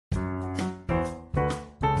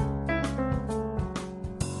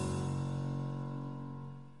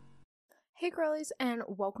Hey girlies, and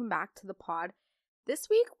welcome back to the pod. This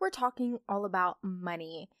week we're talking all about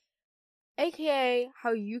money, aka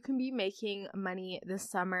how you can be making money this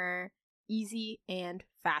summer easy and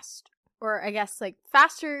fast. Or I guess like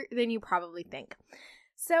faster than you probably think.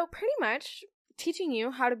 So pretty much teaching you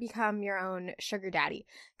how to become your own sugar daddy.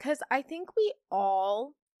 Because I think we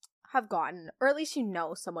all have gotten, or at least you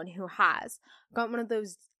know someone who has, gotten one of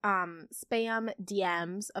those spam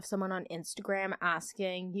DMs of someone on Instagram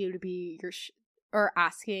asking you to be your or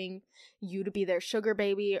asking you to be their sugar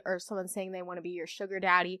baby, or someone saying they want to be your sugar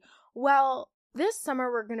daddy. Well, this summer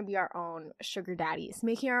we're going to be our own sugar daddies,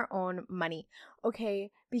 making our own money, okay?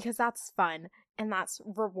 Because that's fun and that's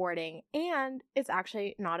rewarding, and it's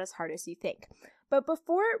actually not as hard as you think. But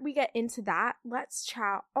before we get into that, let's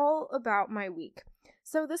chat all about my week.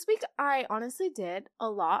 So this week I honestly did a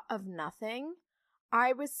lot of nothing.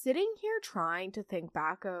 I was sitting here trying to think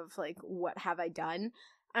back of like what have I done,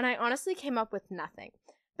 and I honestly came up with nothing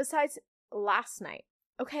besides last night.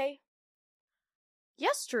 Okay?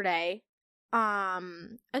 Yesterday, a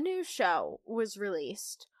new show was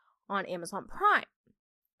released on Amazon Prime.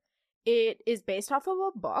 It is based off of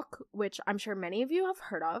a book, which I'm sure many of you have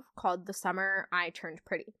heard of, called The Summer I Turned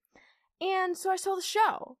Pretty. And so I saw the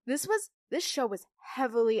show. This show was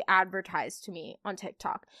heavily advertised to me on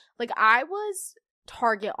TikTok. Like, I was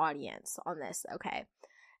target audience on this, okay?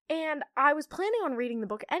 And I was planning on reading the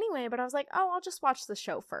book anyway, but I was like, oh, I'll just watch the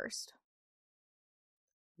show first.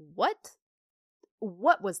 What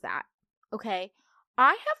was that? Okay?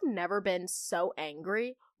 I have never been so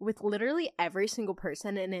angry with literally every single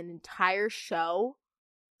person in an entire show,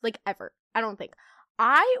 like, ever. I don't think.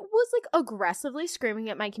 I was like aggressively screaming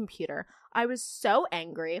at my computer. I was so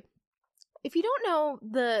angry. If you don't know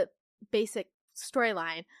the basic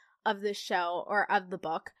storyline of this show or of the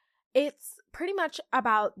book, it's pretty much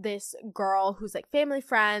about this girl who's like family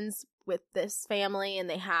friends with this family, and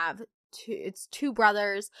they have two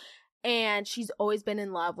brothers, and she's always been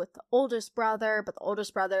in love with the oldest brother, but the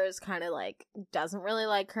oldest brother is kind of like doesn't really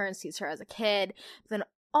like her and sees her as a kid. But then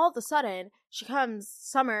all of a sudden she comes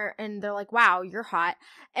summer and they're like, wow, you're hot.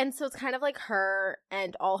 And so it's kind of like her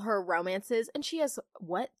and all her romances, and she has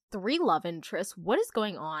 3 love interests. What is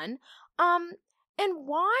going on? And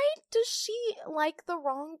why does she like the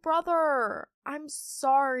wrong brother? I'm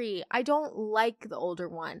sorry, I don't like the older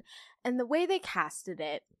one. And the way they casted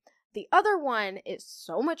it, the other one is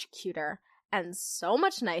so much cuter and so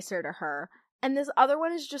much nicer to her, and this other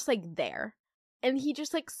one is just like there. And he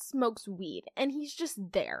just like smokes weed, and he's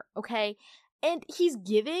just there, okay? And he's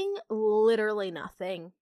giving literally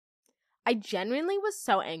nothing. I genuinely was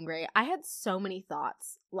so angry. I had so many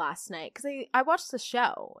thoughts last night because I watched the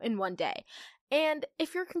show in one day. And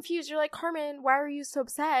if you're confused, you're like, Carmen, why are you so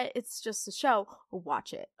upset? It's just a show.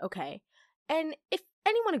 Watch it, okay? And if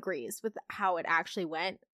anyone agrees with how it actually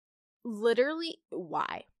went, literally,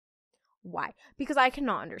 why? Why? Because I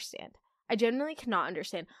cannot understand. I genuinely cannot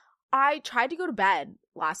understand. I tried to go to bed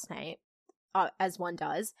last night, as one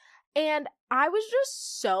does, and I was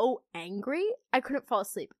just so angry I couldn't fall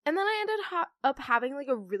asleep. And then I ended up having like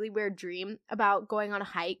a really weird dream about going on a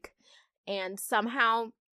hike, and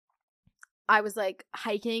somehow I was like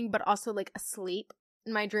hiking but also like asleep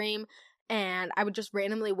in my dream, and I would just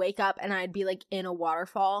randomly wake up and I'd be like in a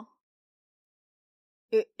waterfall.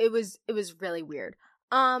 It was really weird.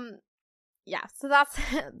 Yeah, so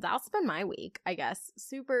that's been my week, I guess.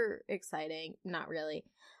 Super exciting, not really.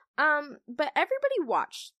 But everybody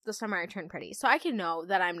watched The Summer I Turned Pretty, so I can know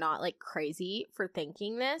that I'm not like crazy for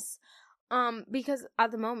thinking this. Because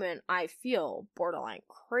at the moment I feel borderline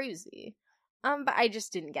crazy. But I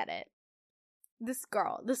just didn't get it. This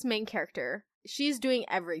girl, this main character, she's doing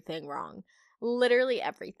everything wrong. Literally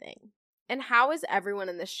everything. And how is everyone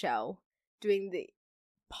in this show doing the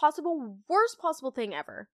worst possible thing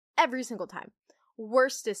ever? Every single time.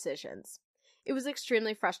 Worst decisions. It was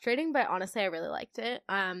extremely frustrating, but honestly, I really liked it.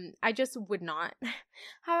 I just would not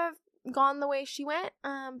have gone the way she went,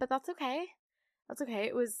 but that's okay. That's okay.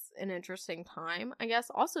 It was an interesting time, I guess.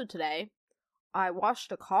 Also today, I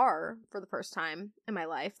washed a car for the first time in my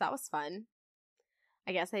life. That was fun.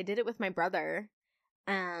 I guess I did it with my brother.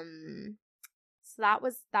 So that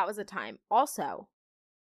was a time. Also,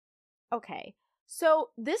 okay, so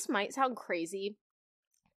this might sound crazy,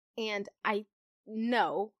 and I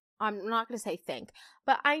know, I'm not going to say think,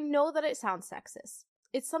 but I know that it sounds sexist.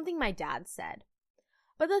 It's something my dad said.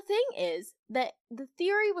 But the thing is that the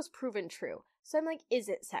theory was proven true. So I'm like, is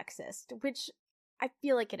it sexist? Which I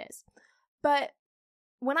feel like it is. But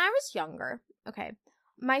when I was younger, okay,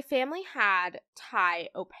 my family had Thai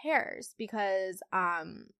au pairs because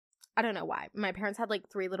I don't know why. My parents had like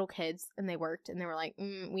 3 little kids and they worked and they were like,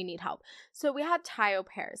 we need help. So we had Thai au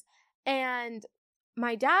pairs. And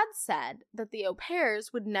my dad said that the au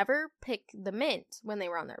pairs would never pick the mint when they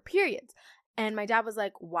were on their periods. And my dad was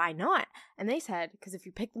like, why not? And they said, because if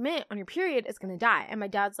you pick the mint on your period, it's going to die. And my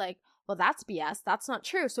dad's like, well, that's BS. That's not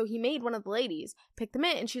true. So he made one of the ladies pick the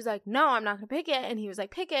mint. And she's like, no, I'm not going to pick it. And he was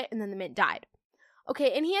like, pick it. And then the mint died.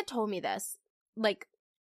 Okay. And he had told me this like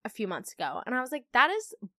a few months ago. And I was like, that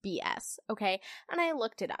is BS. Okay. And I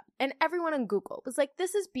looked it up. And everyone on Google was like,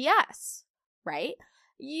 this is BS. Right?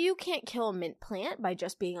 You can't kill a mint plant by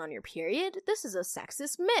just being on your period. This is a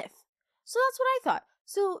sexist myth. So that's what I thought.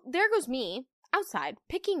 So there goes me outside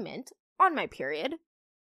picking mint on my period.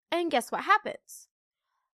 And guess what happens?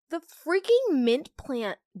 The freaking mint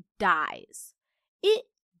plant dies. It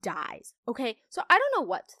dies. Okay, so I don't know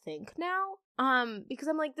what to think now. Because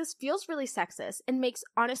I'm like, this feels really sexist and makes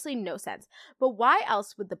honestly no sense. But why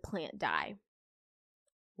else would the plant die?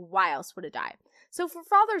 Why else would it die? So for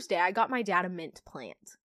Father's Day, I got my dad a mint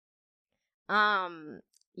plant.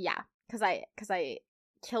 Yeah, because I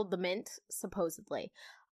killed the mint, supposedly.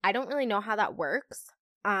 I don't really know how that works.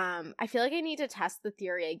 I feel like I need to test the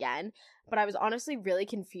theory again, but I was honestly really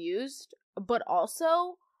confused. But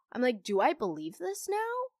also, I'm like, do I believe this now?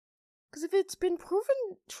 Because if it's been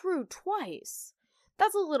proven true twice,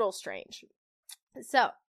 that's a little strange. So,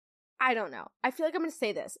 I don't know. I feel like I'm going to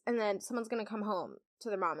say this, and then someone's going to come home to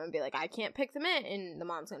their mom and be like, I can't pick the mint, and the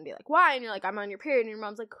mom's going to be like, why? And you're like, I'm on your period, and your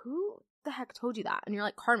mom's like, who the heck told you that? And you're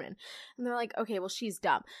like, Carmen. And they're like, okay, well, she's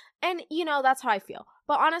dumb. And, that's how I feel.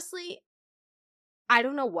 But honestly, I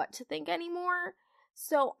don't know what to think anymore.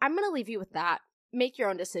 So I'm going to leave you with that. Make your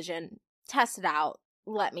own decision. Test it out.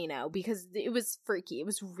 Let me know, because it was freaky. It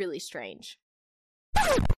was really strange.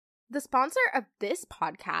 The sponsor of this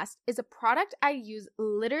podcast is a product I use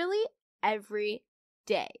literally every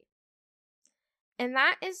day. And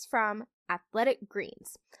that is from Athletic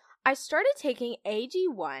Greens. I started taking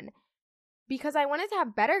AG1 because I wanted to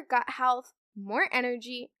have better gut health, more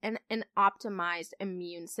energy, and an optimized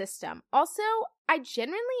immune system. Also, I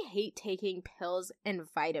genuinely hate taking pills and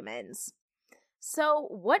vitamins. So,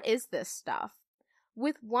 what is this stuff?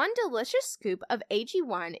 With one delicious scoop of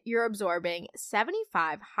AG1, you're absorbing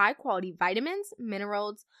 75 high-quality vitamins,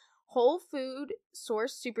 minerals, whole food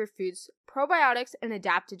source superfoods, probiotics, and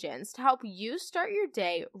adaptogens to help you start your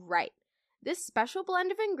day right. This special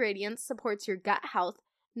blend of ingredients supports your gut health,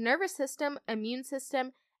 nervous system, immune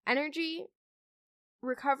system, energy,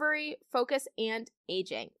 recovery, focus, and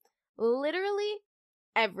aging. Literally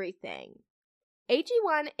everything.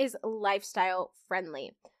 AG1 is lifestyle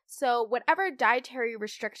friendly. So whatever dietary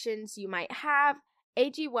restrictions you might have,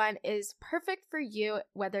 AG1 is perfect for you,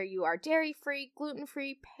 whether you are dairy-free,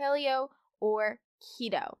 gluten-free, paleo, or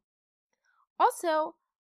keto. Also,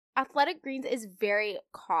 Athletic Greens is very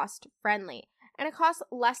cost-friendly, and it costs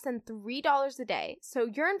less than $3 a day. So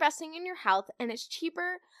you're investing in your health, and it's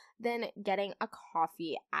cheaper than getting a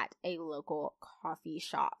coffee at a local coffee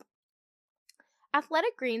shop.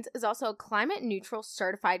 Athletic Greens is also a climate-neutral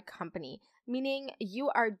certified company, meaning you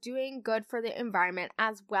are doing good for the environment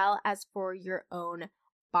as well as for your own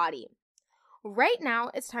body. Right now,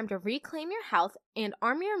 it's time to reclaim your health and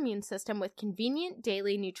arm your immune system with convenient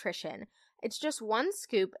daily nutrition. It's just one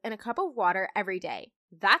scoop in a cup of water every day.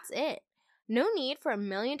 That's it. No need for a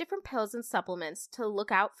million different pills and supplements to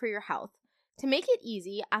look out for your health. To make it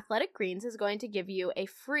easy, Athletic Greens is going to give you a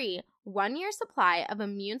free 1-year supply of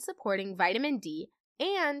immune-supporting vitamin D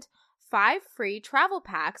and 5 free travel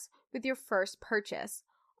packs with your first purchase.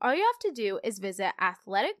 All you have to do is visit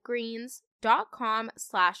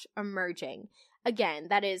athleticgreens.com/emerging. Again,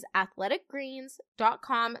 that is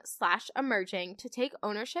athleticgreens.com/emerging to take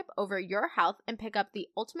ownership over your health and pick up the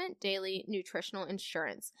ultimate daily nutritional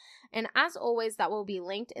insurance. And as always, that will be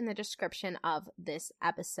linked in the description of this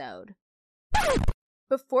episode.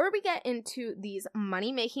 Before we get into these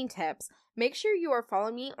money-making tips, make sure you are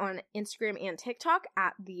following me on Instagram and TikTok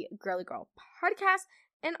at the Girly Girl Podcast,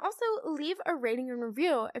 and also leave a rating and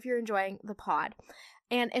review if you're enjoying the pod.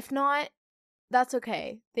 And if not, that's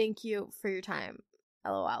okay. Thank you for your time.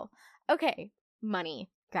 LOL. Okay,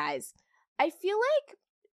 money, guys. I feel like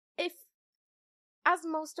as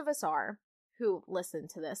most of us are who listen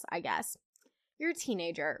to this, I guess, you're a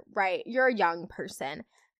teenager, right? You're a young person.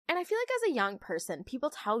 And I feel like as a young person, people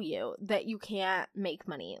tell you that you can't make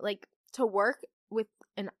money. Like, to work with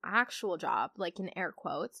an actual job, like in air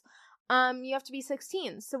quotes, you have to be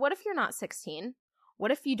 16. So what if you're not 16?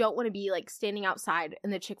 What if you don't want to be like standing outside in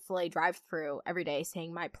the Chick-fil-A drive-thru every day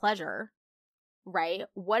saying my pleasure, right?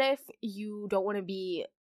 What if you don't want to be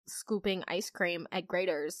scooping ice cream at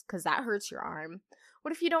Grater's because that hurts your arm?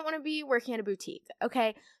 What if you don't want to be working at a boutique?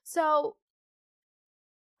 Okay, so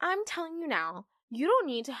I'm telling you now, you don't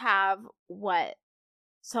need to have what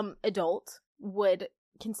some adult would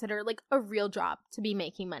consider like a real job to be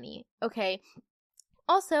making money, okay?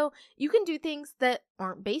 Also, you can do things that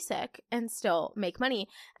aren't basic and still make money,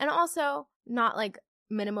 and also not like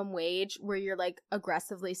minimum wage where you're like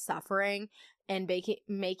aggressively suffering and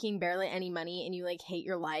making barely any money and you like hate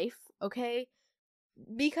your life, okay?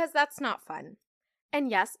 Because that's not fun. And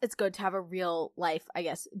yes, it's good to have a real life, I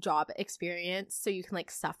guess, job experience so you can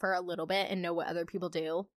like suffer a little bit and know what other people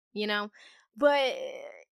do, you know? But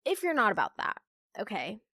if you're not about that,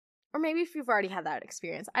 okay? Or maybe if you've already had that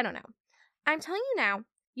experience, I don't know. I'm telling you now,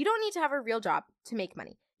 you don't need to have a real job to make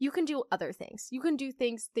money. You can do other things. You can do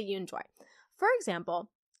things that you enjoy. For example,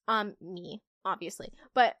 me, obviously,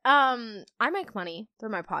 but I make money through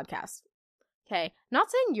my podcast. Okay, not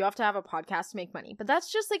saying you have to have a podcast to make money, but that's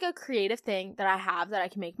just like a creative thing that I have that I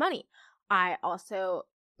can make money. I also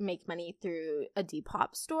make money through a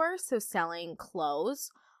Depop store, so selling clothes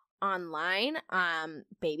online,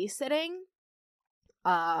 babysitting,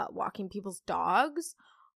 walking people's dogs,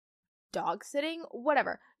 dog sitting,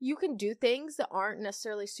 whatever. You can do things that aren't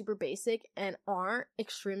necessarily super basic and aren't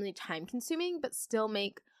extremely time consuming, but still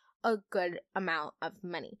make a good amount of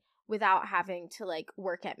money without having to like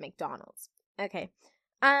work at McDonald's. Okay.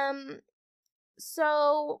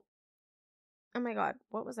 So, oh my God,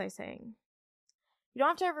 what was I saying? You don't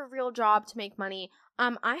have to have a real job to make money.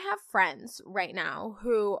 I have friends right now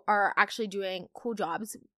who are actually doing cool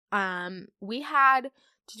jobs. We had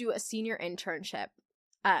to do a senior internship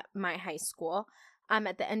at my high school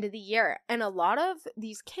at the end of the year, and a lot of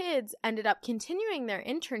these kids ended up continuing their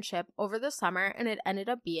internship over the summer, and it ended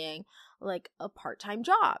up being like a part-time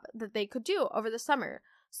job that they could do over the summer.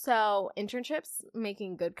 So internships,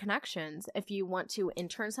 making good connections if you want to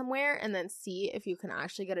intern somewhere and then see if you can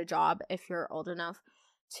actually get a job if you're old enough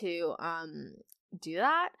to do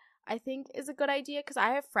that, I think is a good idea, because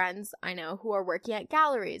I have friends I know who are working at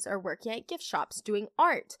galleries or working at gift shops doing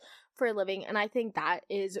art for a living, and I think that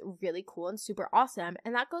is really cool and super awesome.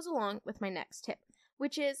 And that goes along with my next tip,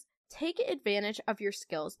 which is take advantage of your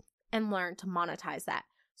skills and learn to monetize that.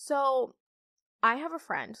 So I have a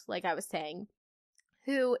friend, like I was saying,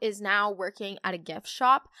 who is now working at a gift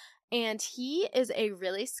shop, and he is a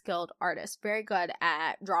really skilled artist, very good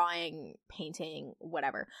at drawing, painting,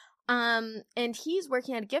 whatever. And he's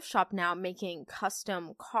working at a gift shop now making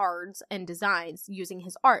custom cards and designs using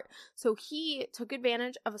his art. So he took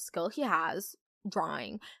advantage of a skill he has,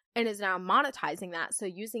 drawing, and is now monetizing that, so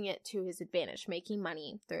using it to his advantage, making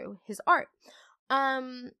money through his art.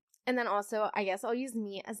 And then also, I guess I'll use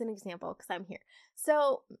me as an example because I'm here.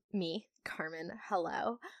 So, me, Carmen,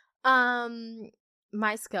 hello.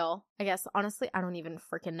 My skill, I guess, honestly, I don't even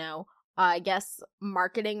freaking know. I guess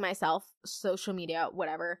marketing myself, social media,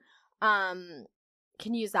 whatever.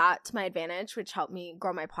 Can use that to my advantage, which helped me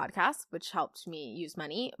grow my podcast, which helped me use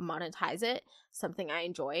money, monetize it, something I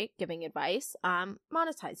enjoy, giving advice,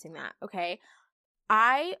 monetizing that, okay?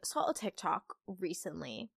 I saw a TikTok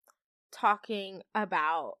recently talking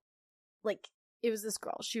about, like, it was this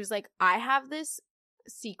girl. She was like, I have this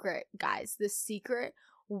secret, guys, this secret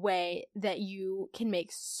way that you can make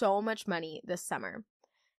so much money this summer.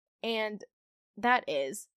 And that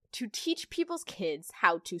is to teach people's kids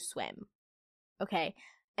how to swim. Okay.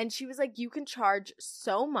 And she was like, you can charge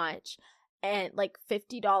so much, and like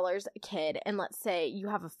 $50 a kid. And let's say you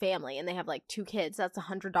have a family and they have like 2 kids, that's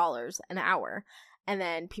 $100 an hour. And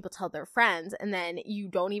then people tell their friends, and then you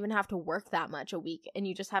don't even have to work that much a week, and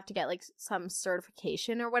you just have to get like some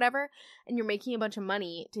certification or whatever, and you're making a bunch of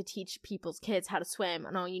money to teach people's kids how to swim,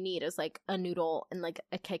 and all you need is like a noodle and like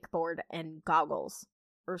a kickboard and goggles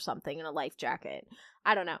or something and a life jacket.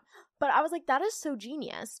 I don't know. But I was like, that is so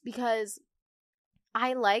genius, because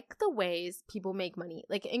I like the ways people make money,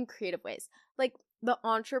 like in creative ways, like the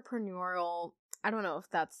entrepreneurial, I don't know if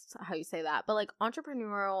that's how you say that, but like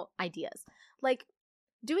entrepreneurial ideas, like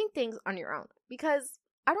doing things on your own, because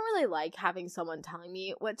I don't really like having someone telling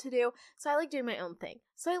me what to do. So I like doing my own thing.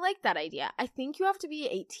 So I like that idea. I think you have to be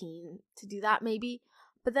 18 to do that, maybe.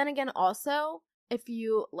 But then again, also, if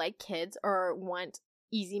you like kids or want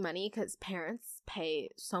easy money because parents pay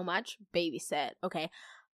so much, babysit. Okay.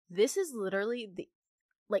 This is literally the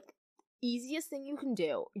like easiest thing you can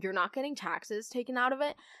do. You're not getting taxes taken out of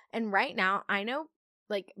it. And right now, I know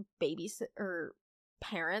like or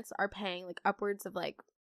parents are paying like upwards of like,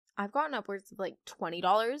 I've gotten upwards of like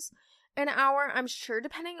 $20 an hour. I'm sure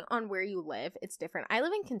depending on where you live, it's different. I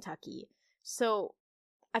live in Kentucky, so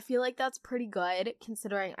I feel like that's pretty good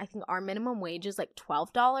considering I think our minimum wage is like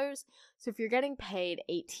 $12. So if you're getting paid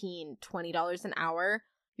 $18, $20 an hour,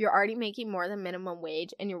 you're already making more than minimum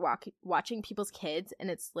wage and you're watching people's kids and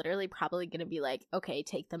it's literally probably going to be like, okay,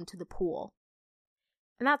 take them to the pool.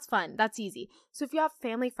 And that's fun. That's easy. So if you have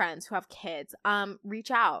family friends who have kids,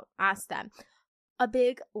 reach out, ask them. A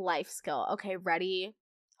big life skill. Okay, ready?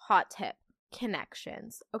 Hot tip.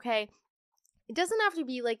 Connections. Okay? It doesn't have to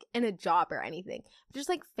be like in a job or anything. Just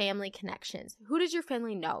like family connections. Who does your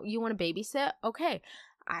family know? You want to babysit? Okay.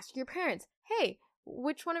 Ask your parents. Hey,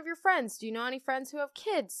 which one of your friends? Do you know any friends who have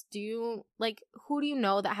kids? Who do you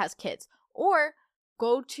know that has kids? Or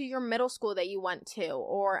go to your middle school that you went to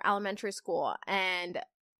or elementary school and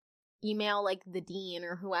email like the dean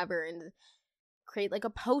or whoever and create like a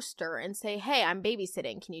poster and say, hey, I'm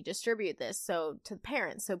babysitting. Can you distribute this to the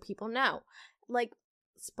parents so people know? Like,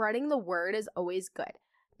 spreading the word is always good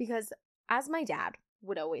because, as my dad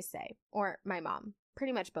would always say, or my mom,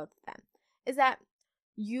 pretty much both of them, is that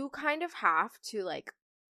you kind of have to like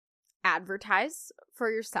advertise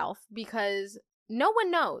for yourself because no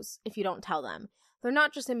one knows if you don't tell them. They're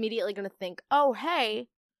not just immediately going to think, oh, hey,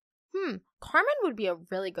 Carmen would be a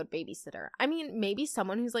really good babysitter. I mean, maybe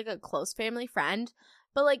someone who's like a close family friend,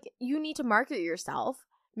 but like you need to market yourself,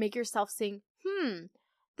 make yourself sing,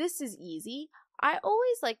 this is easy. I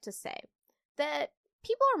always like to say that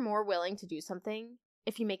people are more willing to do something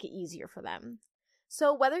if you make it easier for them.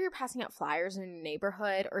 So whether you're passing out flyers in your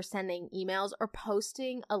neighborhood or sending emails or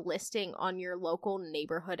posting a listing on your local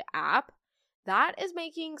neighborhood app, that is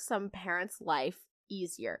making some parents' life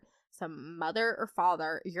easier. Some mother or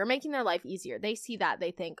father, you're making their life easier. They see that.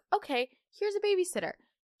 They think, okay, here's a babysitter.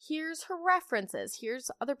 Here's her references. Here's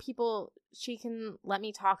other people she can let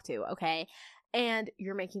me talk to, okay? And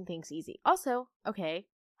you're making things easy. Also, okay,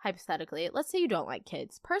 hypothetically, let's say you don't like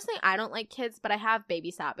kids. Personally, I don't like kids, but I have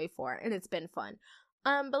babysat before, and it's been fun.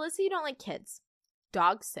 But let's say you don't like kids.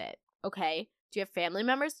 Dog sit, okay? Do you have family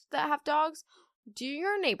members that have dogs? Do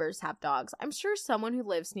your neighbors have dogs? I'm sure someone who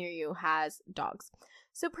lives near you has dogs.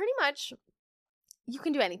 So pretty much, you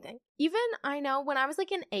can do anything. Even, I know, when I was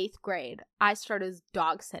like in 8th grade, I started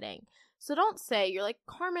dog sitting. So don't say, you're like,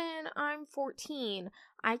 Carmen, I'm 14.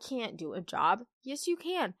 I can't do a job. Yes, you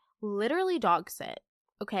can. Literally dog sit,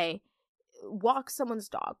 okay? Walk someone's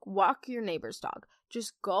dog. Walk your neighbor's dog.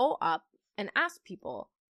 Just go up and ask people,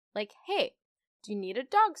 like, hey, do you need a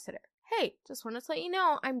dog sitter? Hey, just wanted to let you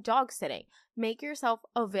know I'm dog sitting. Make yourself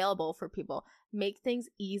available for people. Make things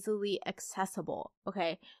easily accessible,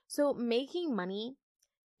 okay? So making money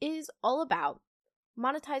is all about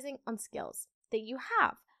monetizing on skills that you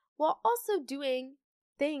have while also doing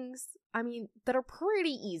things, that are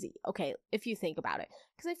pretty easy, okay, if you think about it.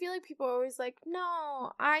 Because I feel like people are always like,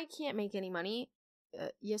 no, I can't make any money.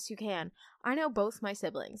 Yes, you can. I know both my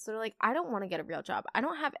siblings. They're like, I don't want to get a real job. I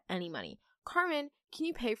don't have any money. Carmen, can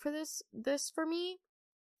you pay for this for me?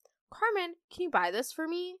 Carmen, can you buy this for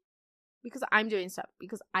me? Because I'm doing stuff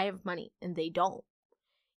because I have money and they don't.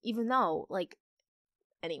 Even though,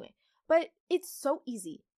 anyway. But it's so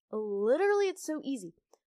easy. Literally, it's so easy.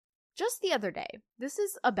 Just the other day, this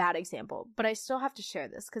is a bad example, but I still have to share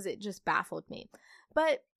this because it just baffled me.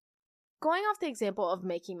 But going off the example of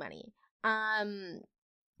making money,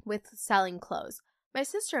 with selling clothes, my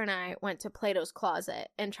sister and I went to Plato's Closet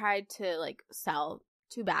and tried to sell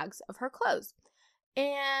 2 bags of her clothes.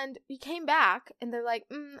 And we came back and they're like,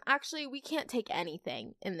 actually, we can't take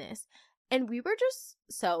anything in this. And we were just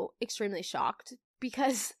so extremely shocked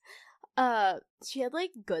because she had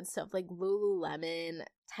good stuff like Lululemon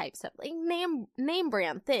type stuff, like name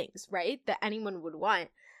brand things, right? That anyone would want.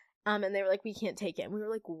 And they were like, we can't take it. And we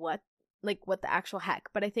were like, what? What the actual heck?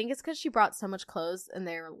 But I think it's because she brought so much clothes and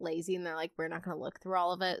they're lazy and they're like, we're not going to look through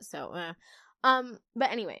all of it. So,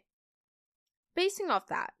 but anyway, basing off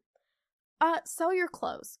that, sell your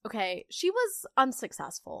clothes, okay? She was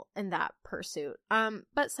unsuccessful in that pursuit,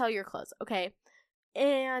 but sell your clothes, okay?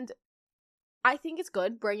 And I think it's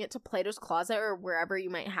good. Bring it to Plato's Closet or wherever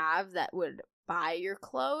you might have that would buy your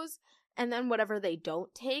clothes. And then whatever they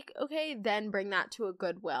don't take, okay, then bring that to a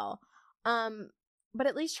Goodwill. But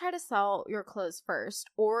at least try to sell your clothes first.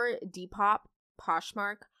 Or Depop,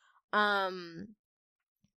 Poshmark.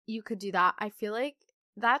 You could do that. I feel like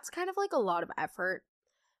that's kind of a lot of effort.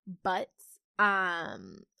 But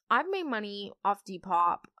I've made money off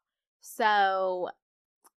Depop. So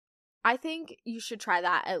I think you should try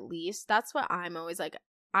that at least. That's what I'm always like.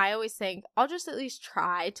 I always think I'll just at least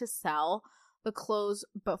try to sell the clothes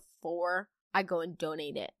before I go and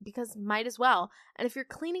donate it, because might as well. And if you're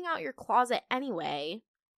cleaning out your closet anyway,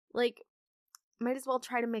 might as well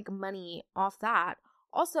try to make money off that.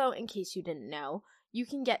 Also, in case you didn't know, you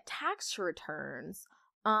can get tax returns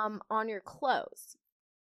on your clothes.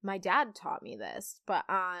 My dad taught me this, but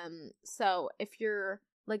so if you're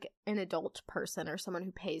like an adult person or someone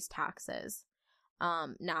who pays taxes,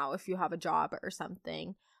 now if you have a job or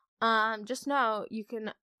something, just know you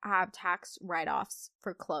can have tax write-offs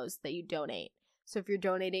for clothes that you donate. So if you're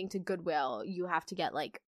donating to Goodwill, you have to get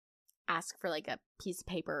like ask for like a piece of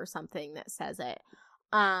paper or something that says it.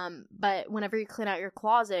 But whenever you clean out your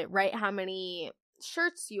closet, write how many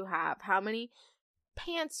shirts you have, how many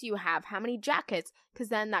pants you have, how many jackets, because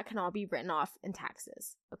then that can all be written off in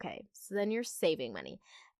taxes. Okay, so then you're saving money.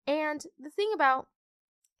 And the thing about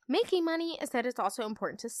making money is that it's also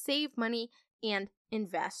important to save money and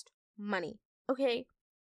invest money. Okay,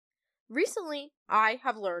 recently I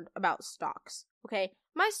have learned about stocks. Okay,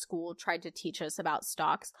 my school tried to teach us about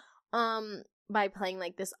stocks by playing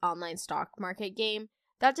like this online stock market game.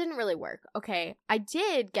 That didn't really work. Okay, I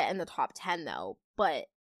did get in the top 10 though, but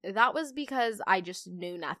that was because I just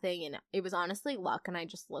knew nothing, and it was honestly luck, and I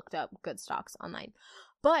just looked up good stocks online.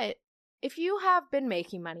 But if you have been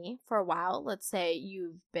making money for a while, let's say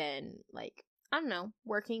you've been like, I don't know,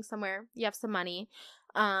 working somewhere, you have some money,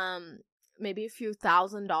 maybe a few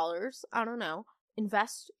 $1,000s, I don't know,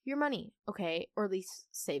 invest your money, okay, or at least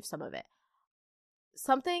save some of it.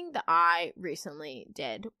 Something that I recently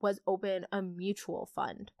did was open a mutual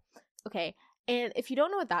fund, okay, and if you don't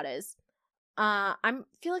know what that is, I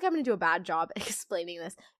feel like I'm going to do a bad job explaining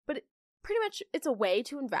this, but pretty much it's a way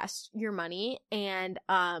to invest your money, and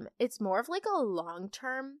it's more of like a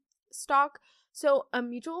long-term stock. So a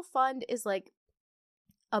mutual fund is like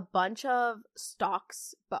a bunch of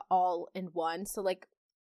stocks, but all in one. So like,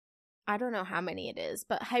 I don't know how many it is,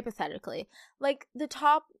 but hypothetically, like the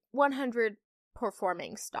top 100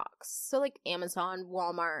 performing stocks. So like Amazon,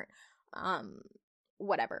 Walmart,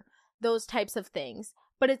 whatever, those types of things.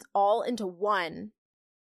 But it's all into one,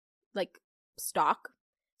 like, stock.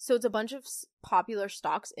 So it's a bunch of popular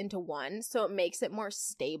stocks into one. So it makes it more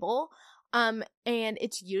stable. And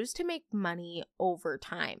it's used to make money over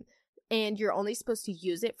time. And you're only supposed to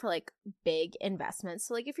use it for, like, big investments.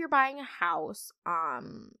 So, like, if you're buying a house,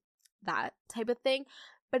 that type of thing.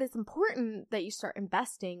 But it's important that you start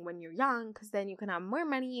investing when you're young, because then you can have more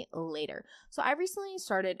money later. So I recently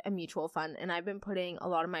started a mutual fund, and I've been putting a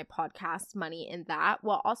lot of my podcast money in that,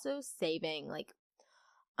 while also saving like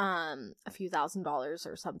a few $1,000s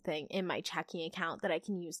or something in my checking account that I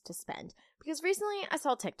can use to spend. Because recently I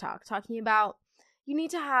saw TikTok talking about you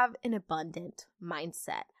need to have an abundant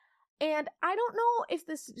mindset. And I don't know if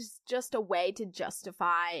this is just a way to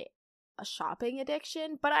justify a shopping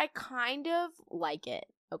addiction, but I kind of like it.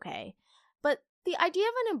 Okay, but the idea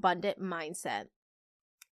of an abundant mindset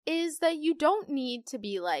is that you don't need to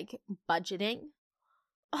be like budgeting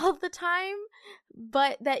all the time,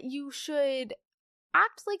 but that you should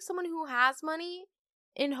act like someone who has money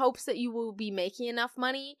in hopes that you will be making enough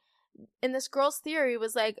money. And this girl's theory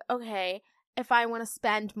was like, okay, if I want to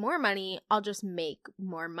spend more money, I'll just make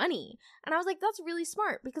more money. And I was like, that's really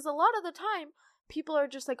smart, because a lot of the time people are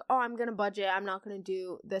just like, oh, I'm going to budget, I'm not going to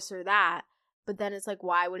do this or that. But then it's like,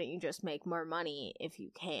 why wouldn't you just make more money if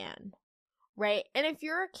you can? Right? And if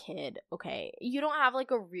you're a kid, okay, you don't have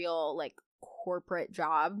like a real like corporate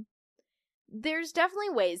job, there's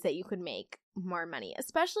definitely ways that you could make more money,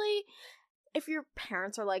 especially if your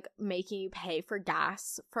parents are like making you pay for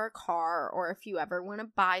gas for a car, or if you ever want to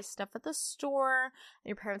buy stuff at the store and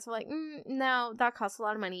your parents are like, no, that costs a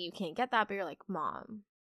lot of money, you can't get that. But you're like, Mom,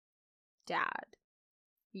 Dad,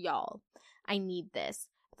 y'all, I need this.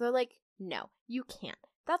 But they're like, no, you can't.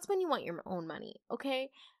 That's when you want your own money,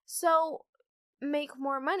 okay? So make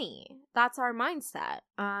more money. That's our mindset.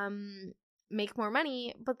 Make more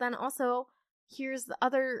money, but then also here's the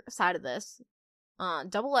other side of this.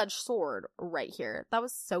 Double-edged sword right here. That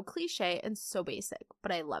was so cliche and so basic,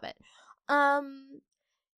 but I love it.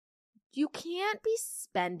 You can't be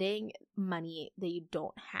spending money that you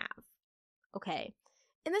don't have, okay?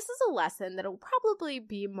 And this is a lesson that will probably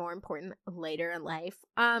be more important later in life.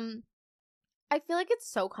 I feel like it's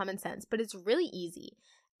so common sense, but it's really easy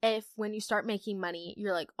if when you start making money,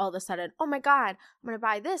 you're like all of a sudden, oh my God, I'm going to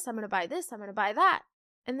buy this, I'm going to buy this, I'm going to buy that.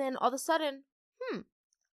 And then all of a sudden,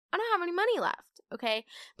 I don't have any money left, okay?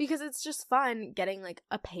 Because it's just fun getting like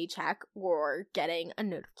a paycheck or getting a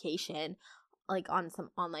notification like on some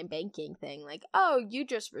online banking thing, like, oh, you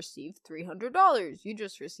just received $300, you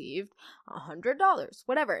just received $100,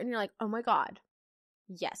 whatever. And you're like, oh my God,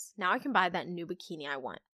 yes, now I can buy that new bikini I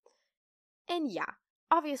want. And yeah,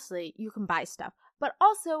 obviously you can buy stuff, but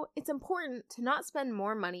also it's important to not spend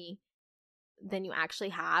more money than you actually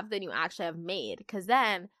have made, because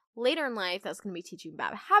then Later in life, that's going to be teaching you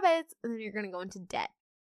bad habits, and then you're going to go into debt.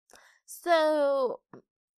 So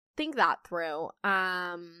think that through.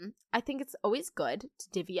 I think it's always good to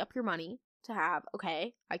divvy up your money, to have,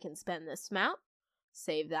 okay, I can spend this amount,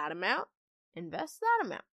 save that amount, invest that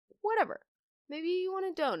amount, whatever. Maybe you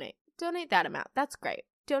want to donate that amount. That's great.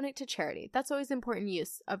 Donate to charity. That's always important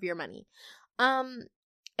use of your money.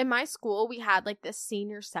 In my school, we had like this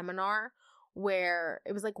senior seminar where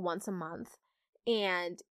it was like once a month,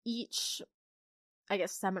 and each, I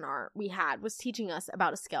guess, seminar we had was teaching us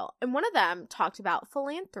about a skill. And one of them talked about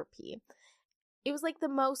philanthropy. It was like the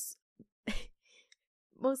most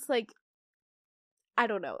like, I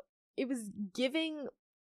don't know. It was giving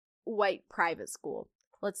white private school.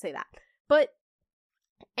 Let's say that. But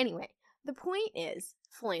anyway, the point is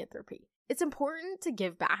philanthropy. It's important to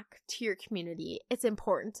give back to your community. It's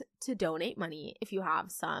important to donate money if you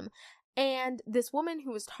have some. And this woman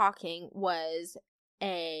who was talking was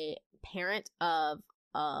a parent of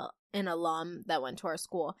an alum that went to our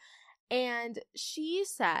school. And she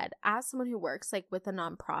said, as someone who works like with a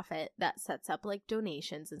nonprofit that sets up like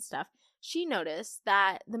donations and stuff, she noticed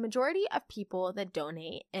that the majority of people that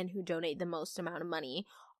donate and who donate the most amount of money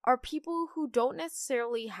are people who don't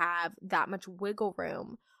necessarily have that much wiggle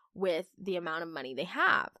room with the amount of money they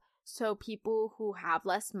have. So people who have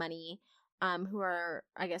less money, who are,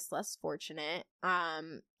 I guess, less fortunate,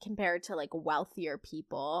 compared to like wealthier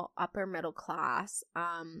people, upper middle class,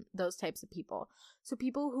 those types of people. So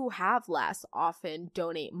people who have less often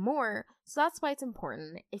donate more. So that's why it's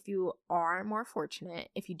important, if you are more fortunate,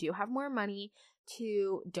 if you do have more money,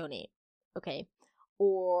 to donate, okay?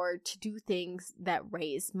 Or to do things that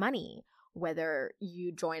raise money, whether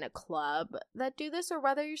you join a club that do this or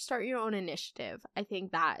whether you start your own initiative. I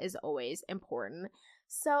think that is always important.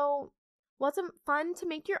 So while it's fun to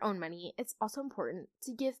make your own money, it's also important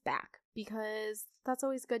to give back, because that's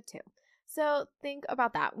always good too. So think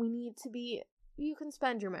about that. You can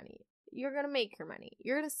spend your money. You're going to make your money.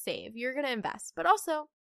 You're going to save. You're going to invest. But also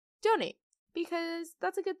donate, because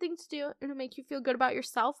that's a good thing to do. It'll make you feel good about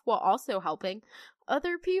yourself while also helping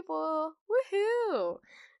other people. Woohoo!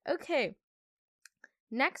 Okay.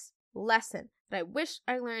 Next lesson that I wish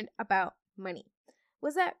I learned about money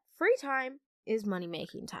was that free time is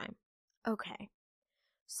money-making time. Okay.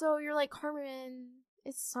 So you're like, Carmen,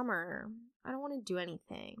 it's summer. I don't want to do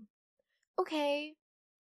anything. Okay.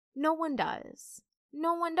 No one does.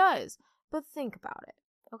 No one does. But think about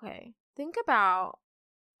it. Okay. Think about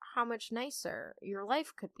how much nicer your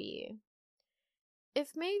life could be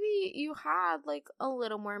if maybe you had like a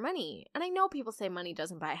little more money. And I know people say money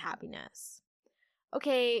doesn't buy happiness.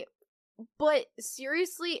 Okay, but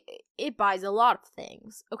seriously, it buys a lot of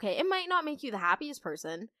things. Okay, it might not make you the happiest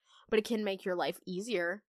person, but it can make your life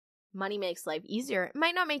easier. Money makes life easier. It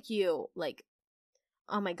might not make you like,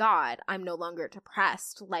 oh my god, I'm no longer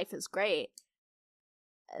depressed, life is great.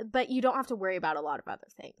 But you don't have to worry about a lot of other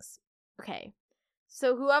things. Okay.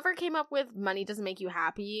 So whoever came up with money doesn't make you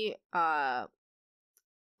happy,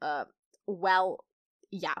 well,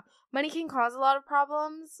 yeah. Money can cause a lot of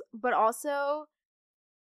problems, but also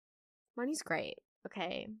money's great,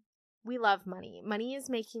 okay? We love money. Money is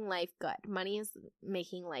making life good. Money is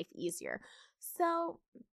making life easier. So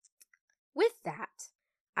with that,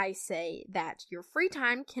 I say that your free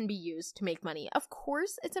time can be used to make money. Of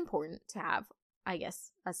course, it's important to have, I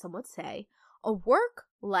guess, as some would say, a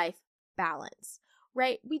work-life balance,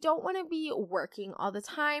 right? We don't want to be working all the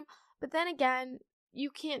time, but then again, you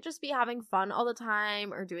can't just be having fun all the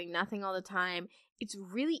time or doing nothing all the time. It's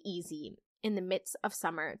really easy in the midst of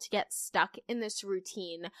summer to get stuck in this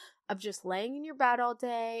routine of just laying in your bed all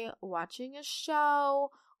day, watching a show,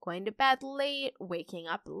 going to bed late, waking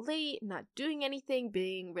up late, not doing anything,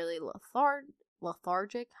 being really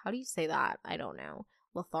lethargic. How do you say that? I don't know.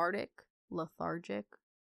 Lethargic.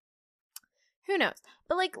 Who knows?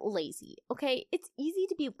 But like lazy, okay? It's easy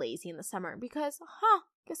to be lazy in the summer because,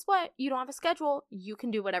 guess what? You don't have a schedule. You can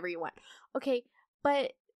do whatever you want. Okay,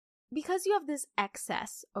 but because you have this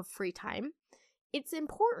excess of free time, it's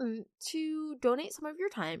important to donate some of your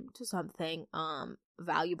time to something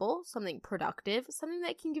valuable, something productive, something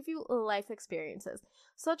that can give you life experiences,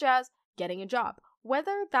 such as getting a job.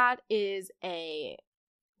 Whether that is a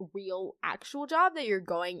real actual job that you're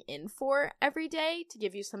going in for every day to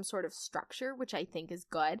give you some sort of structure, which I think is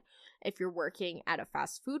good. If you're working at a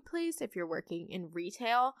fast food place, if you're working in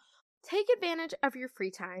retail, take advantage of your free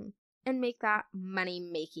time and make that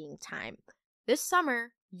money-making time. This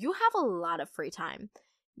summer, you have a lot of free time.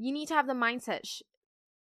 You need to have the mindset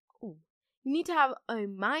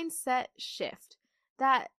shift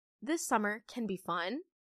that this summer can be fun,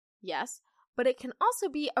 yes, but it can also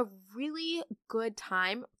be a really good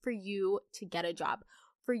time for you to get a job,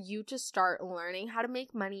 for you to start learning how to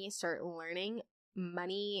make money, start learning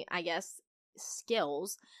money, I guess,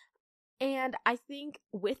 skills. And I think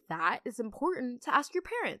with that, it's important to ask your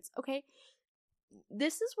parents, okay?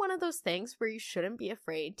 This is one of those things where you shouldn't be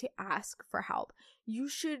afraid to ask for help.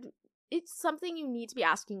 It's something you need to be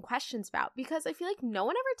asking questions about, because I feel like no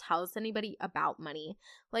one ever tells anybody about money.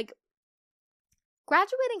 Like,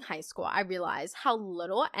 graduating high school, I realized how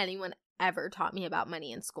little anyone ever taught me about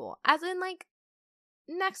money in school. As in, like,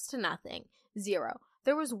 next to nothing. Zero.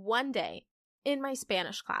 There was one day in my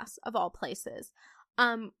Spanish class, of all places,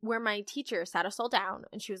 where my teacher sat us all down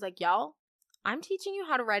and she was like, y'all, I'm teaching you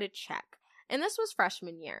how to write a check. And this was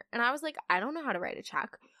freshman year. And I was like, I don't know how to write a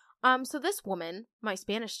check. So this woman, my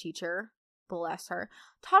Spanish teacher, bless her,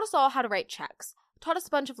 taught us all how to write checks, taught us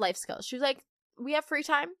a bunch of life skills. She was like, we have free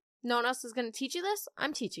time. No one else is going to teach you this.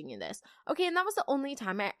 I'm teaching you this. Okay. And that was the only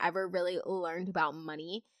time I ever really learned about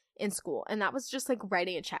money in school. And that was just like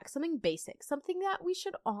writing a check, something basic, something that we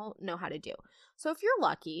should all know how to do. So if you're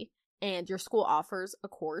lucky and your school offers a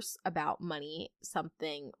course about money,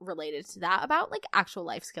 something related to that, about like actual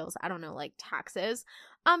life skills, I don't know, like taxes,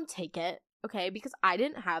 take it. Okay, because I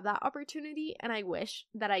didn't have that opportunity and I wish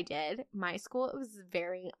that I did. My school, it was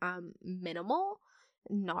very minimal,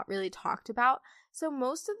 not really talked about. So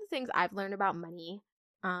most of the things I've learned about money,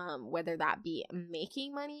 whether that be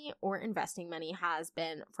making money or investing money, has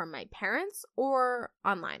been from my parents or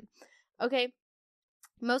online. Okay,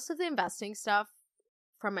 most of the investing stuff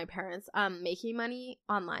from my parents, making money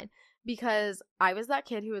online, because I was that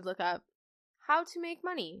kid who would look up how to make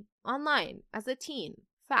money online as a teen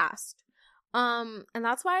fast. And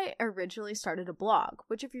that's why I originally started a blog,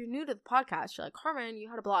 which if you're new to the podcast, you're like, Carmen, you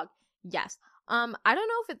had a blog. Yes. I don't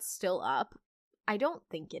know if it's still up. I don't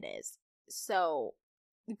think it is. So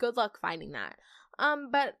good luck finding that.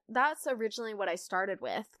 But that's originally what I started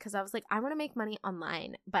with, because I was like, I want to make money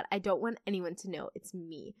online, but I don't want anyone to know it's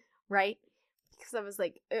me, right? Because I was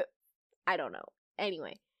like, I don't know.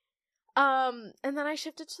 Anyway. And then I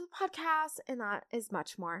shifted to the podcast, and that is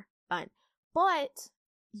much more fun. But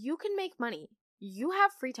you can make money. You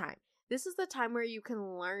have free time. This is the time where you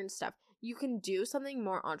can learn stuff. You can do something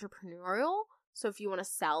more entrepreneurial. So if you want to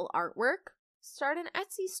sell artwork, start an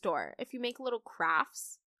Etsy store. If you make little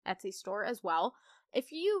crafts, Etsy store as well.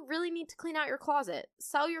 If you really need to clean out your closet,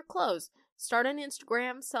 sell your clothes. Start an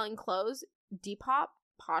Instagram selling clothes, Depop,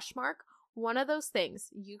 Poshmark, one of those things.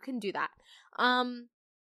 You can do that.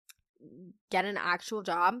 Get an actual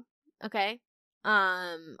job, okay?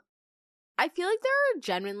 I feel like there are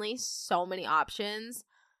genuinely so many options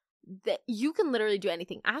that you can literally do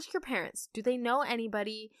anything. Ask your parents. Do they know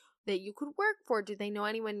anybody that you could work for? Do they know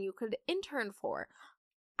anyone you could intern for?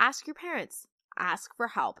 Ask your parents. Ask for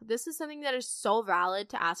help. This is something that is so valid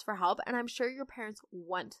to ask for help, and I'm sure your parents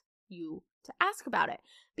want you to ask about it,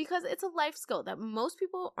 because it's a life skill that most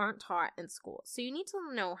people aren't taught in school. So you need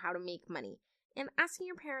to know how to make money, and asking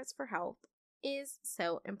your parents for help is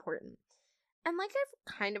so important. And like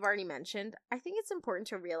I've kind of already mentioned, I think it's important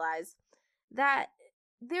to realize that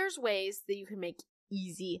there's ways that you can make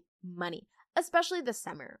easy money, especially this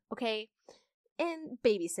summer, okay? In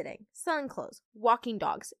babysitting, selling clothes, walking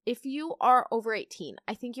dogs. If you are over 18,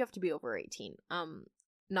 I think you have to be over 18.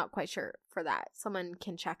 Not quite sure for that. Someone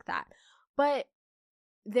can check that. But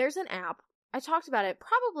there's an app. I talked about it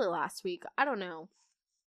probably last week. I don't know.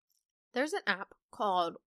 There's an app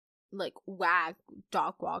called like Wag,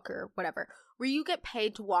 Dog Walker, whatever, where you get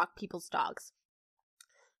paid to walk people's dogs.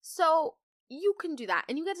 So you can do that,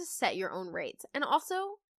 and you get to set your own rates. And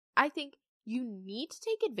also, I think you need to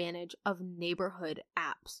take advantage of neighborhood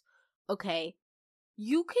apps, okay?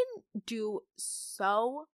 You can do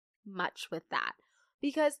so much with that,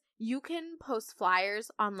 because you can post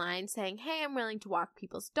flyers online saying, hey, I'm willing to walk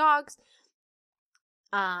people's dogs.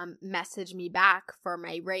 Message me back for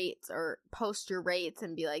my rates, or post your rates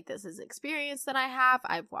and be like, this is experience that I have.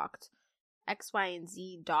 I've walked X, Y, and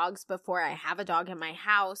Z dogs before. I have a dog in my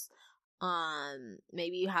house.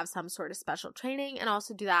 Maybe you have some sort of special training, and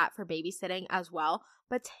also do that for babysitting as well.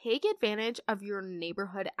 But take advantage of your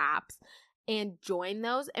neighborhood apps and join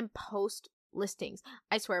those and post listings.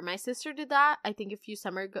 I swear, my sister did that, I think a few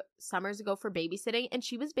summers ago for babysitting, and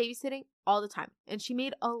she was babysitting all the time, and she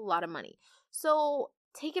made a lot of money. So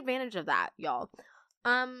take advantage of that, y'all.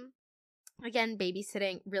 Again,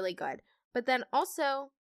 babysitting, really good. But then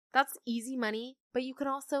also, that's easy money, but you can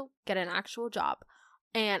also get an actual job.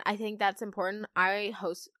 And I think that's important. I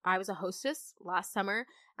was a hostess last summer,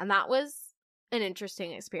 and that was an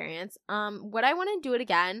interesting experience. Would I want to do it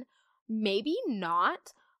again? Maybe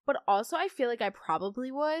not, but also I feel like I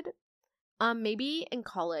probably would. Maybe in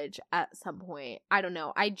college at some point. I don't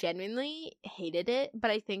know. I genuinely hated it, but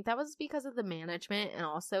I think that was because of the management, and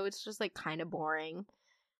also it's just like kind of boring.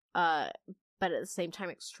 But at the same time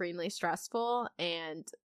extremely stressful, and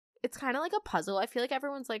it's kind of like a puzzle. I feel like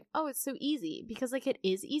everyone's like, "Oh, it's so easy," because like it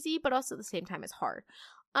is easy, but also at the same time it's hard.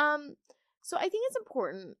 So I think it's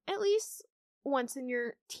important, at least once in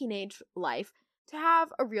your teenage life, to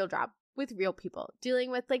have a real job with real people, dealing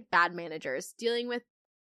with like bad managers, dealing with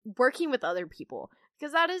working with other people,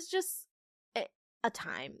 because that is just a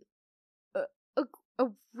time, a, a, a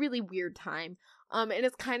really weird time. And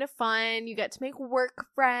it's kind of fun. You get to make work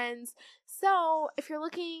friends. So if you're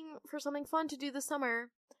looking for something fun to do this summer,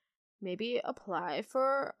 maybe apply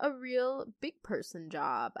for a real big person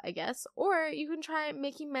job, I guess. Or you can try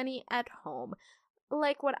making money at home,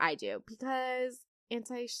 like what I do, because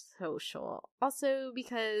antisocial. Also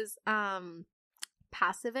because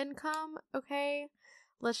passive income, okay?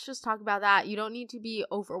 Let's just talk about that. You don't need to be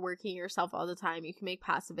overworking yourself all the time. You can make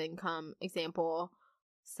passive income. Example,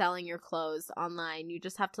 selling your clothes online. You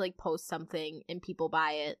just have to like post something and people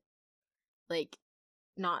buy it. Like,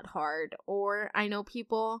 not hard. Or I know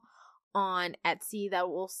people on Etsy that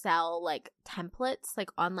will sell like templates,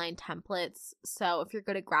 like online templates. So if you're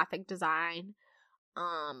good at graphic design,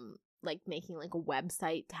 like making like a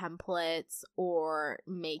website templates, or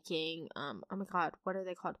making oh my god, what are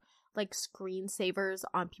they called? Like screensavers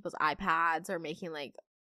on people's iPads, or making like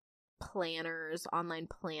planners, online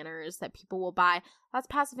planners that people will buy. That's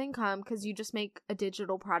passive income, because you just make a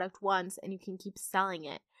digital product once and you can keep selling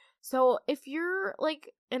it. So if you're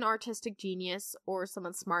like an artistic genius or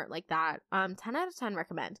someone smart like that, 10 out of 10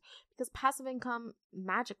 recommend, because passive income,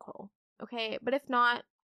 magical. Okay, but if not,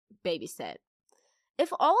 babysit.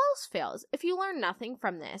 If all else fails, if you learn nothing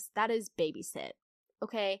from this, that is babysit.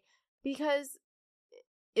 Okay, because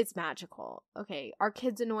it's magical. Okay, are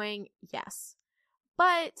kids annoying? Yes,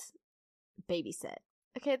 but babysit.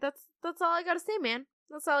 Okay, that's all I gotta say, man.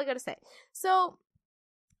 That's all I gotta say. So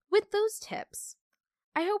with those tips,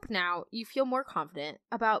 I hope now you feel more confident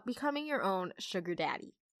about becoming your own sugar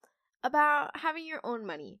daddy, about having your own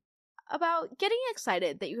money, about getting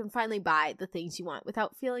excited that you can finally buy the things you want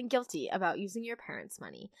without feeling guilty about using your parents'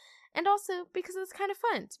 money. And also because it's kind of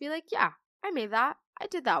fun to be like, yeah, I made that. I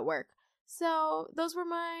did that work. So those were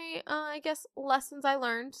my, I guess, lessons I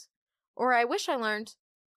learned, or I wish I learned,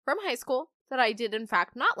 from high school that I did in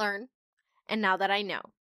fact not learn, and now that I know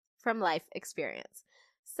from life experience.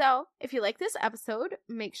 So if you like this episode,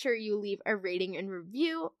 make sure you leave a rating and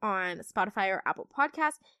review on Spotify or Apple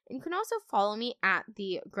Podcasts. And you can also follow me at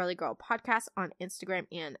the Girly Girl Podcast on Instagram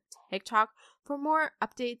and TikTok for more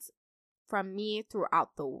updates from me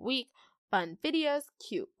throughout the week. Fun videos,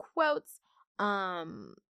 cute quotes,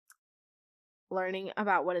 learning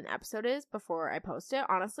about what an episode is before I post it.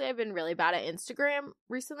 Honestly, I've been really bad at Instagram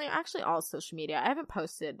recently. Actually, all social media. I haven't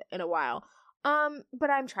posted in a while. But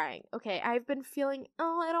I'm trying. Okay, I've been feeling a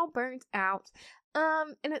little burnt out.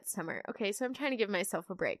 And it's summer. Okay, so I'm trying to give myself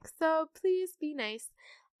a break. So please be nice.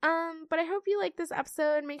 But I hope you like this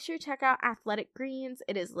episode. Make sure you check out Athletic Greens.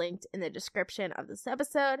 It is linked in the description of this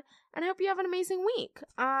episode. And I hope you have an amazing week.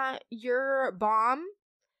 You're bomb.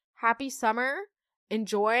 Happy summer.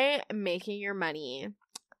 Enjoy making your money.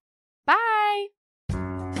 Bye!